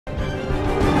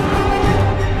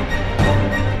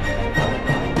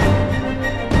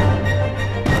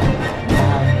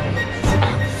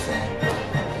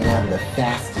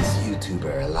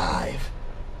YouTuber alive.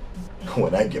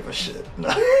 When I give a shit.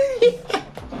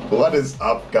 What is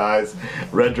up, guys?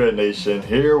 Red Nation,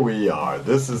 here we are.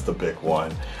 This is the big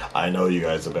one I know you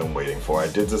guys have been waiting for. I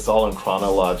did this all in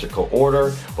chronological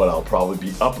order, but I'll probably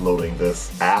be uploading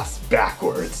this ass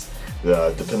backwards,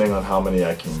 depending on how many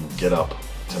I can get up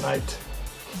tonight.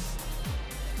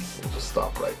 We'll just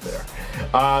stop right there.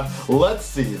 Let's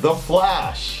see, The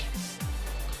Flash.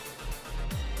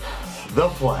 The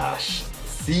Flash,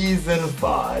 Season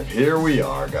 5. Here we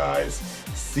are, guys.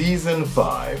 Season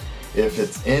 5. If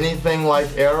it's anything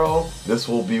like Arrow, this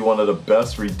will be one of the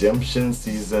best redemption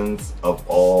seasons of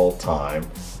all time.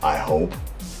 I hope,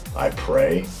 I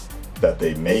pray, that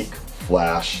they make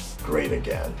Flash great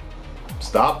again.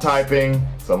 Stop typing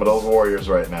some of those warriors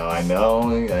right now. I know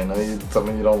some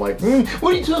of you don't like,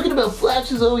 what are you talking about? Flash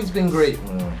has always been great.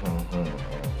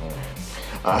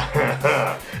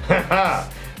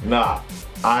 Nah,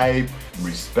 I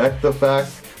respect the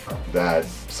fact that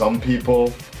some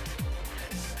people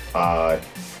are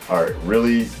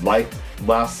really liked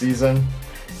last season.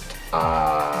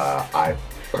 I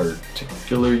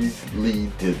particularly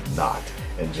did not.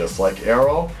 And just like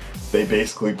Arrow, they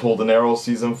basically pulled an Arrow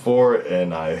season 4,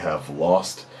 and I have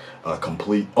lost a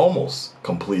almost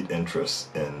complete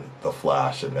interest in The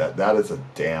Flash, and that is a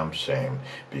damn shame,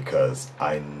 because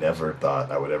I never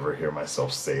thought I would ever hear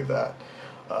myself say that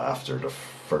after the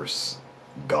first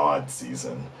God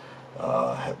season.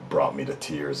 Had brought me to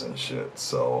tears and shit.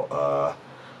 So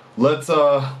let's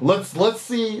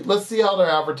see how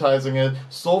they're advertising it.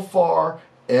 So far,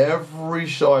 every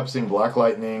show I've seen, Black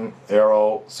Lightning,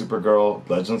 Arrow, Supergirl,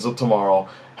 Legends of Tomorrow,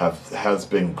 has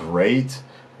been great.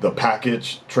 The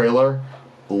package trailer.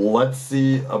 Let's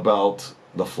see about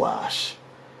The Flash.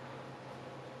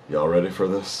 Y'all ready for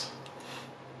this?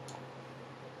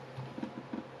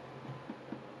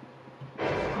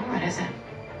 What is it?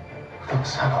 The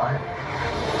satellite.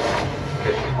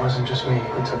 It wasn't just me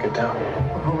who took it down.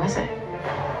 Who was it?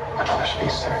 Another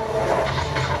speedster.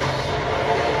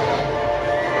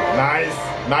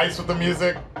 Nice with the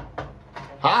music.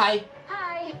 Hi.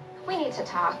 Hi. We need to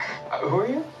talk. Who are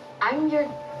you? I'm your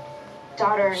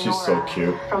daughter, She's Nora, so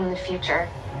cute. from the future.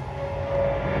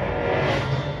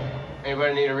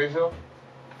 Anybody need a refill?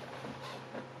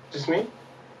 Just me?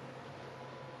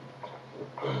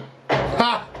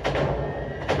 Ha!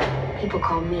 People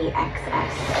call me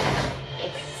XS.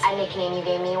 It's a nickname you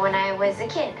gave me when I was a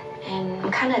kid. And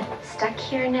I'm kind of stuck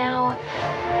here now.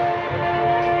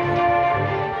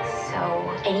 So,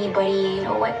 anybody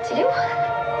know what to do?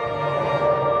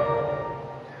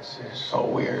 This is so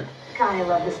weird. God, I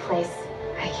love this place.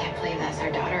 I can't believe that's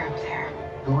our daughter up there.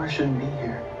 Nora shouldn't be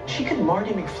here. She could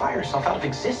Marty McFly herself out of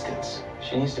existence.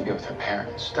 She needs to be with her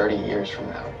parents 30 years from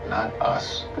now, not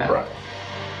us now. Right.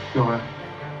 Nora,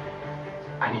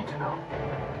 I need to know.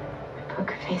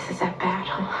 Poker face is that bad,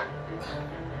 huh?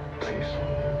 Please.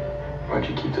 Why'd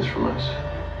you keep this from us?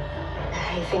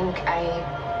 I think I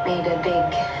made a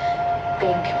big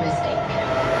mistake.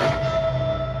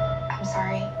 I'm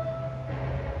sorry.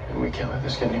 And we can't let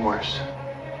this get any worse.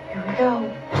 Here we go.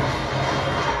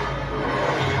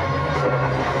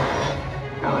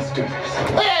 Now let's do this.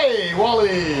 Hey,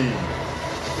 Wally!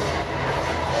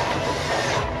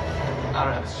 I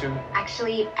don't have a suit.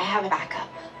 Actually, I have a backup.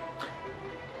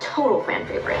 Total fan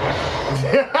favorite.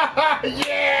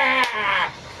 Yeah!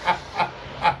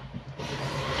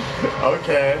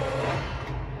 Okay.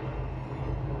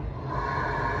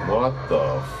 What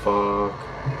the fuck?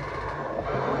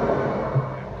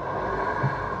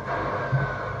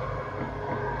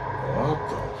 What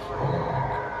the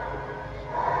fuck?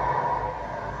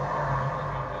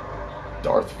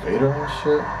 Darth Vader and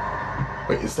shit?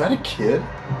 Wait, is that a kid?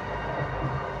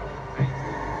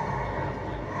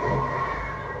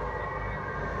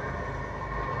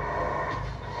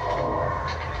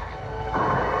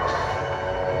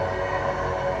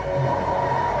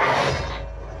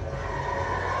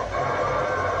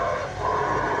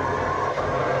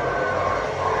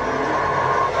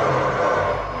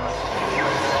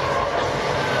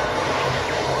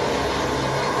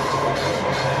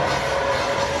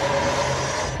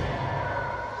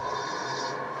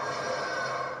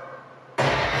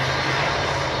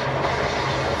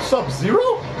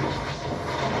 Sub-Zero?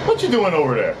 What you doing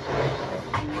over there?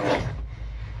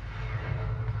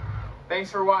 Thanks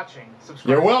for watching. Subscribe.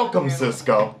 You're welcome,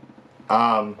 Cisco.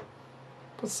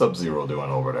 What's Sub-Zero doing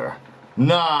over there?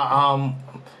 Nah,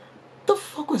 the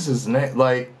fuck was his name?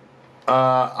 Like,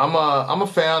 I'm a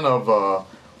fan of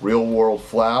Real World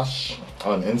Flash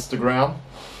on Instagram.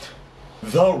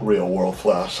 The Real World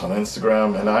Flash on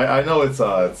Instagram, and I know it's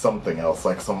something else,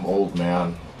 like some old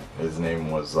man His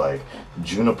name was like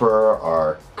Juniper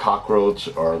or Cockroach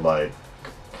or like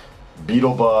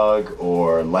Beetlebug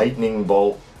or Lightning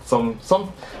Bolt. Some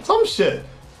shit.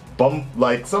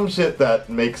 Like some shit that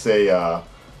makes a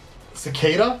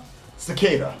cicada?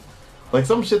 Cicada. Like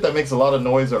some shit that makes a lot of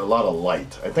noise or a lot of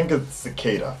light. I think it's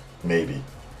cicada. Maybe.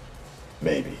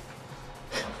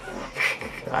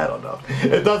 I don't know.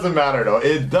 It doesn't matter though.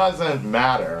 It doesn't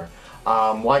matter.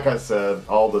 Like I said,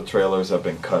 all the trailers have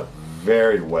been cut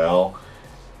very well.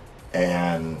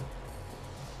 And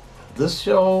this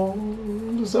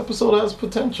episode has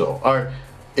potential.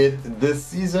 This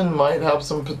season might have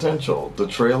some potential. The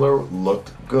trailer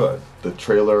looked good. The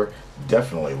trailer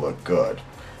definitely looked good.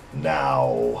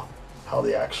 Now, how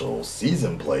the actual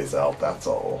season plays out, that's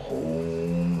a whole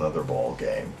nother ball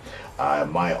game.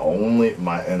 And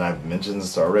I've mentioned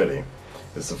this already,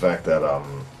 is the fact that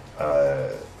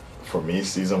for me,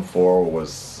 season 4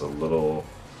 was a little,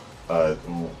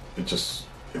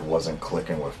 it wasn't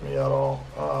clicking with me at all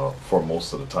for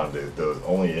most of the time. The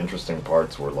only interesting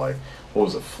parts were like, what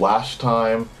was it, Flash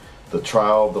Time, the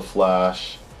Trial of the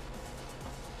Flash.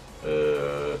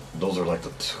 Those are like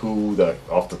the two that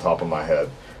off the top of my head,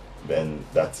 and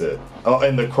that's it. Oh,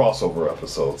 and the crossover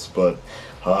episodes. But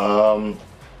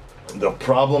the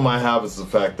problem I have is the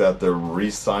fact that they're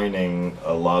re-signing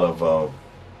a lot of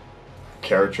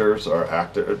characters or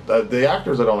actors. The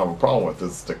actors I don't have a problem with.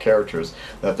 It's the characters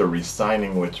that they're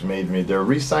re-signing, which made me. They're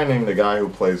re-signing the guy who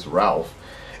plays Ralph.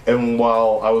 And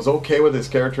while I was okay with his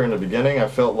character in the beginning, I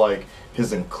felt like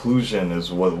his inclusion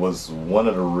is what was one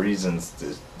of the reasons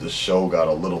the show got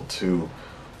a little too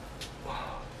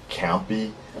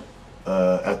campy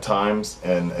at times,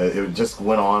 and it just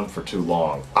went on for too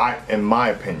long. In my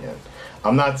opinion,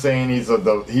 I'm not saying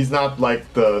he's not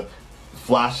like the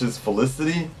Flash's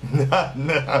Felicity.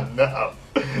 No.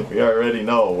 We already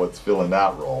know what's filling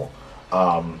that role.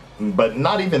 But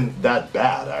not even that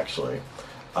bad, actually.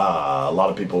 A lot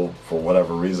of people, for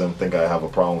whatever reason, think I have a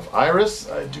problem with Iris.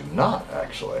 I do not,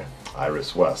 actually.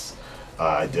 Iris West.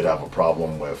 I did have a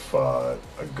problem with a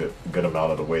good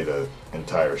amount of the way the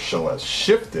entire show has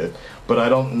shifted, but I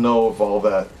don't know if all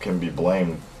that can be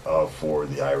blamed for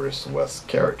the Iris West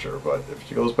character. But if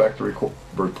she goes back to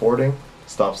reporting,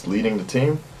 stops leading the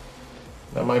team,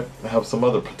 that might have some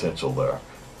other potential there.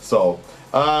 So,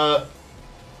 but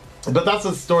that's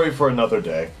a story for another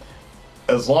day.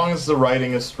 As long as the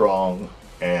writing is strong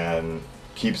and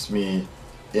keeps me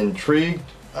intrigued,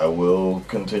 I will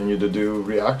continue to do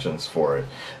reactions for it.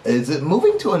 Is it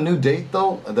moving to a new date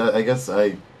though? That I guess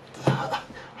I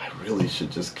really should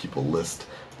just keep a list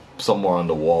somewhere on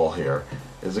the wall here.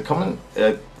 Is it coming?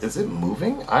 Is it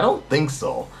moving? I don't think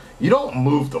so. You don't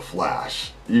move the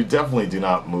Flash. You definitely do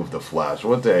not move the Flash.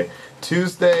 What day?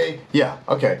 Tuesday? Yeah.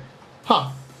 Okay.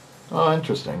 Huh. Oh,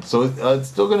 interesting. So it's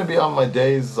still going to be on my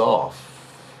days off.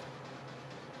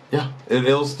 Yeah,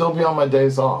 it'll still be on my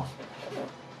days off.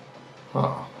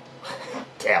 Huh.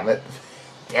 Damn it.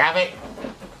 Damn it.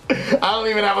 I don't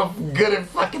even have a good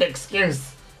fucking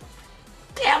excuse.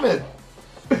 Damn it.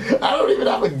 I don't even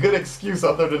have a good excuse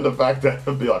other than the fact that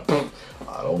I'll be like,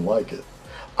 I don't like it.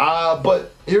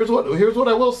 But here's what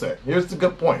I will say. Here's the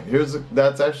good point.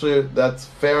 That's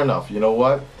fair enough. You know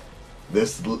what?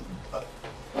 This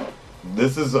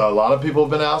is a lot of people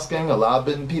have been asking. A lot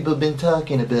of people have been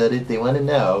talking about it. They want to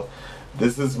know.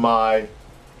 This is my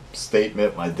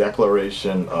statement, my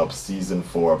declaration of season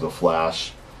 4 of The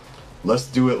Flash. Let's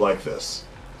do it like this.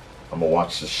 I'm gonna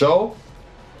watch the show.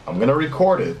 I'm gonna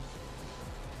record it.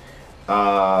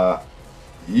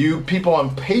 You people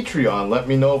on Patreon, let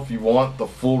me know if you want the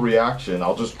full reaction.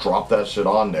 I'll just drop that shit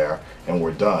on there and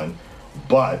we're done.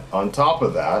 But on top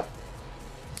of that,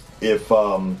 if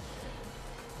I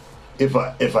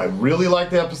really like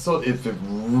the episode, if it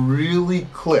really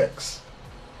clicks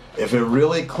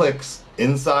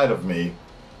inside of me,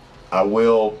 I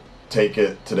will take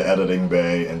it to the editing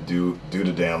bay and do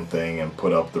the damn thing and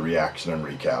put up the reaction and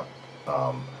recap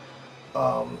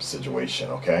situation.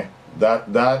 Okay,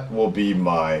 that will be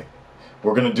my.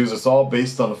 We're gonna do this all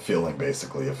based on a feeling,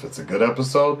 basically. If it's a good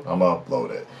episode, I'm gonna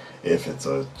upload it. If it's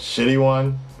a shitty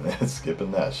one,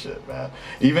 skipping that shit, man.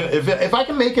 Even if I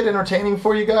can make it entertaining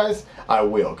for you guys, I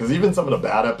will. Because even some of the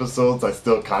bad episodes, I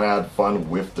still kind of had fun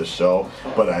with the show.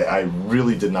 But I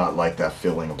really did not like that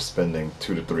feeling of spending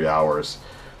 2 to 3 hours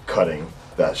cutting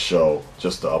that show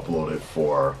just to upload it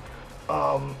for,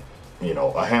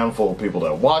 a handful of people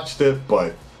that watched it.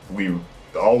 But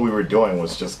all we were doing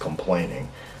was just complaining.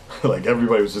 Like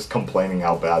everybody was just complaining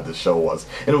how bad the show was.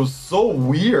 And it was so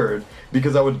weird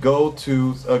because I would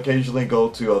occasionally go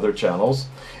to other channels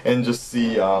and just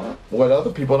see what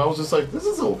other people, and I was just like, this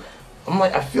is I'm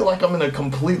like, I feel like I'm in a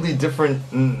completely different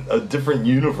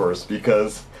universe,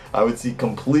 because I would see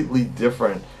completely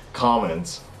different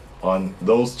comments on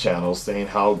those channels saying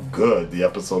how good the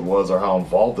episode was or how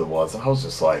involved it was, and I was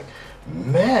just like,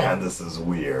 man, this is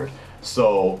weird.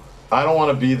 So I don't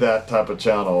want to be that type of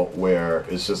channel where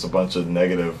it's just a bunch of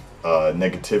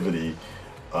negativity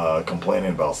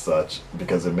complaining about such,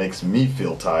 because it makes me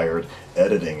feel tired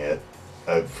editing it.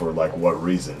 For like what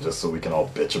reason? Just so we can all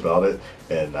bitch about it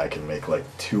and I can make like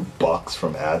 $2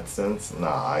 from AdSense?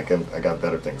 Nah, I got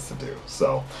better things to do.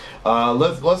 So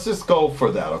let's just go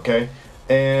for that, okay?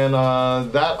 And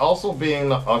that also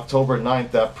being October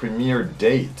 9th, that premiere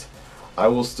date, I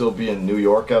will still be in New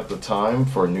York at the time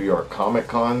for New York Comic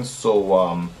Con.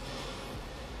 So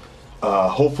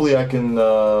hopefully I can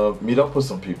meet up with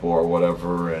some people or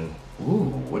whatever, and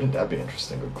ooh, wouldn't that be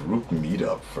interesting? A group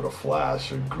meetup for the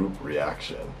Flash, a group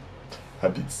reaction.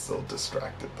 I'd be so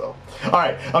distracted though.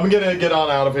 Alright, I'm gonna get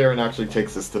on out of here and actually take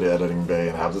this to the editing bay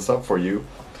and have this up for you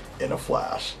in a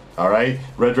flash. Alright,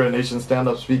 Red Nation, stand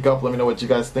up, speak up, let me know what you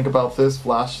guys think about this.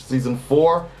 Flash Season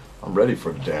 4, I'm ready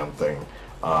for the damn thing.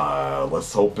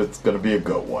 Let's hope it's gonna be a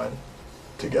good one.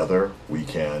 Together, we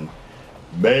can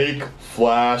make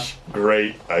Flash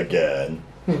great again.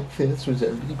 Flash was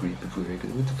already great before I go.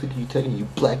 What the fuck are you telling, you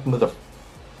black mother...